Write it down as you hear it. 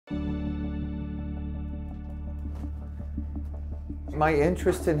My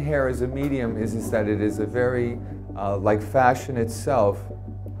interest in hair as a medium is that it is a very, like fashion itself,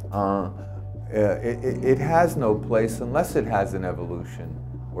 it has no place unless it has an evolution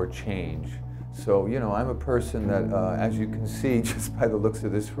or change. So, you know, I'm a person that, as you can see just by the looks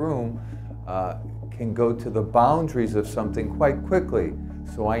of this room, can go to the boundaries of something quite quickly.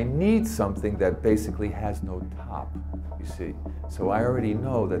 So I need something that basically has no top, you see. So I already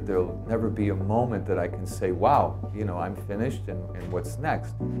know that there'll never be a moment that I can say, wow, you know, I'm finished and what's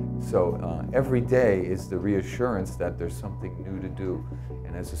next? So every day is the reassurance that there's something new to do.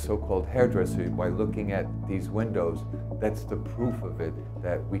 And as a so-called hairdresser, by looking at these windows, that's the proof of it,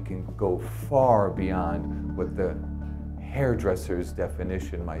 that we can go far beyond what the hairdresser's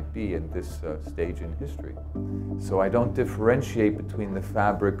definition might be in this stage in history. So I don't differentiate between the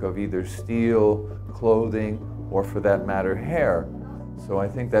fabric of either steel, clothing, or for that matter, hair. So I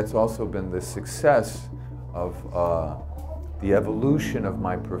think that's also been the success of the evolution of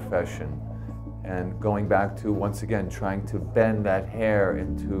my profession, and going back to, once again, trying to bend that hair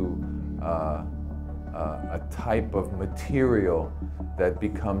into a type of material that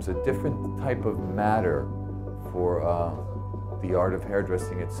becomes a different type of matter for the art of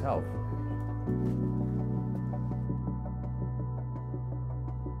hairdressing itself.